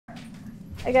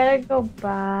I gotta go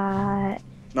by.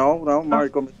 No,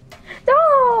 Mario.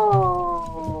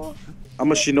 No!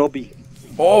 I'm a shinobi.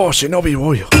 Oh, shinobi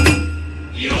warrior.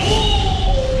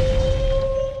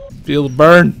 Feel the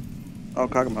burn. Oh,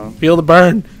 Kagama. Feel the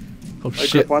burn. Oh Hey,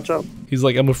 shit. Griff, watch out. He's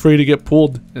like, I'm afraid to get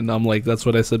pulled. And I'm like, that's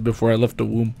what I said before I left the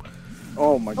womb.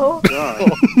 Oh my Oh.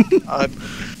 god.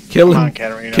 Kill Come him. on,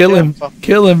 Katarina. Kill him. Fuck.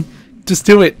 Kill him. Just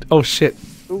do it. Oh shit.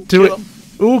 Ooh, Do kill it.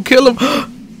 Ooh, kill him.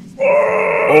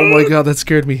 Oh my god, that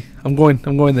scared me. I'm going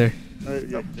there. Yeah, there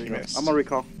you you go. missed. I'm gonna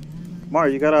recall.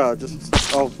 Mario, you gotta just.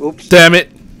 Oh, oops. Damn it.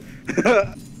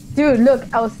 Dude, look,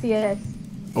 LCS.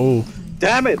 Oh.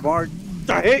 Damn it, Mario.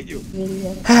 I hate you.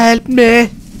 Idiot. Help me.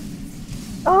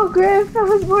 Oh, Griff, I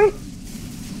was born.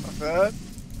 What's that?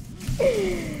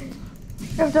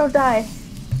 Griff, don't die.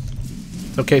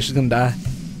 It's okay, she's gonna die.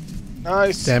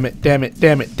 Nice. Damn it, damn it,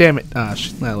 damn it, damn it. Ah,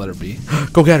 nah, let her be.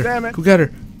 Go get her. Damn it. Go get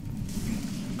her.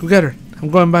 Go get her. I'm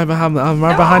going by behind. I'm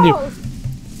right behind you.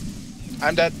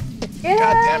 I'm dead. Yeah.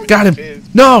 God damn it. Got him.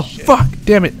 Fizz. No, Shit. fuck.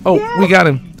 Damn it. Oh, Yeah. we got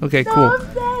him. Okay, No, cool.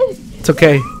 I'm dead. It's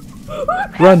okay.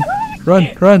 Run, run,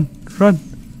 run, run.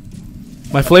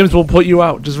 My flames will put you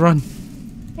out. Just run.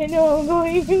 I know I'm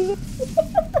going.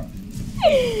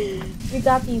 We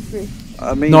got these first.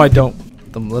 I mean. No, I don't.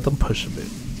 Let them push a bit.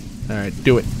 All right,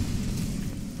 do it.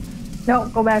 No,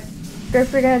 go back.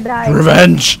 Griff, you're gonna die.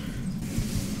 Revenge.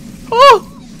 Oh,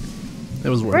 it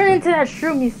was worth Run it. into that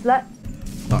shroom, you slut.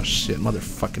 Oh shit,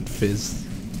 motherfucking fizz.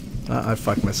 I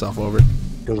fucked myself over.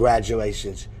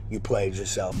 Congratulations, you played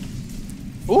yourself.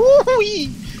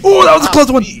 Ooh-wee. Oh, that was a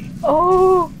close one.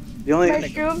 Oh, The only. my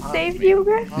shroom saved you,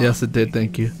 Griff? Yes, it did.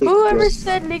 Thank you. Whoever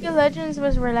said League of Legends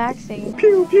was relaxing?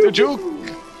 The juke.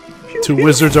 Two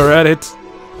wizards are at it.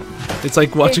 It's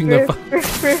like watching the.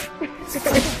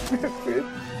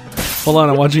 Hold on,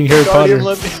 I'm watching Harry Potter.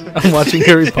 Guardian I'm watching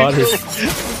Harry Potter.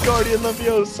 Guardian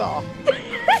Leviosa.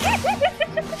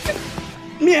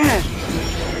 Yeah.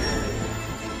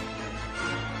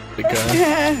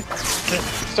 Okay.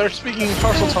 Start speaking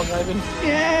parcel tongue, Ivan.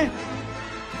 Yeah.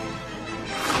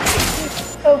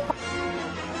 Oh,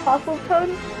 fossil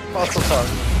toad? Parcel tongue.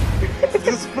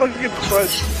 This fucking fun.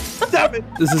 Damn it.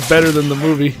 This is better than the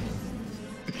movie.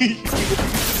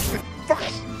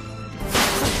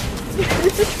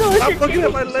 This is so I'm looking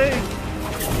at my entertaining. leg.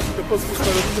 It's supposed to be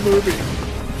better than the movie.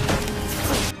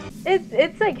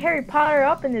 It's like Harry Potter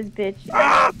up in this bitch.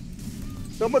 Ah!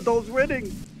 Dumbledore's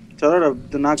winning. Tell her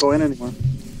to not go in anymore.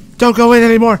 Don't go in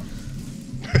anymore.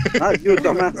 Not you,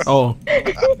 dumbass. Oh,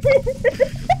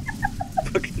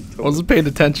 Fucking I wasn't paying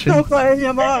attention. Don't go in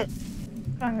anymore.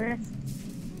 Congress.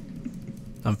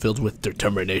 I'm filled with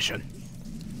determination.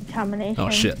 Combination. Oh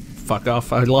shit. Fuck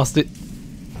off. I lost it.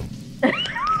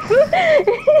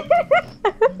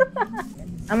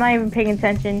 I'm not even paying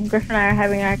attention. Griff and I are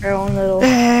having like our own little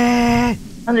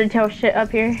Undertale shit up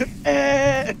here.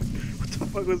 What the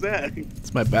fuck was that?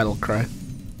 It's my battle cry.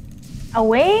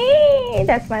 Away!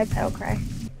 That's my battle cry.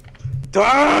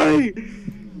 Die!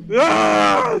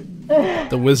 Ah!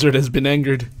 The wizard has been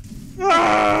angered.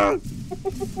 Ah!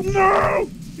 No!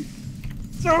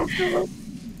 Don't go!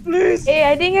 Please! Hey,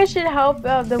 I think I should help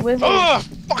the wizard. Ugh,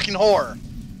 fucking whore.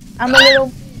 I'm a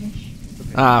little.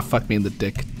 Ah, fuck me in the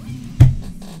dick.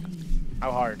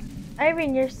 How hard?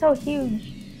 Ivan, you're so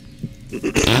huge.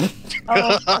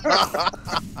 Oh.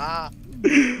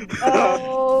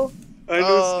 Oh. I knew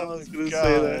someone was gonna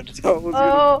say that. God. Someone was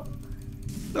Oh.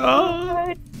 Oh.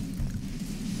 gonna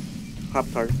Pop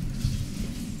Tart.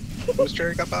 Whose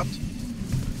cherry got popped?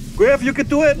 Griff, you can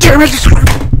do it! Damn it!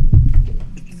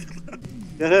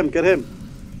 Get him, get him.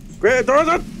 Griff, throw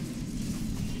it!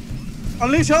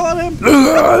 Unleash hell on him!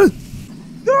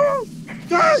 No!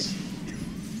 Die!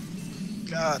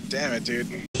 God damn it, dude.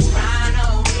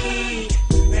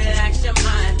 Relax your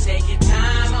mind, take your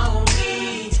time on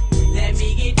me. Let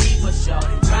me get deeper, shorty.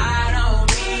 Ride on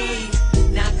me.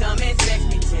 Now come and text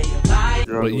me till your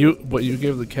body. But you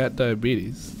gave the cat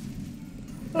diabetes.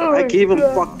 I gave him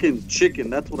fucking chicken.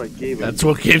 That's what I gave him. That's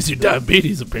what gives you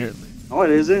diabetes, apparently. No, it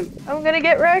isn't. I'm gonna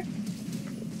get wrecked.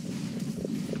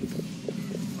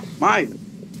 Mine.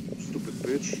 Stupid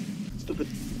bitch. Stupid.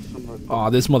 Aw,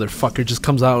 this motherfucker just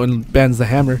comes out and bans the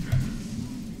hammer.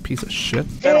 Piece of shit.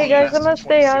 Hey guys, I'm gonna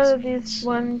stay out of this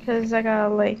one because I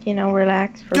gotta, like, you know,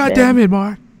 relax for a God bit. damn it,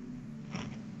 Mark.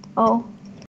 Oh.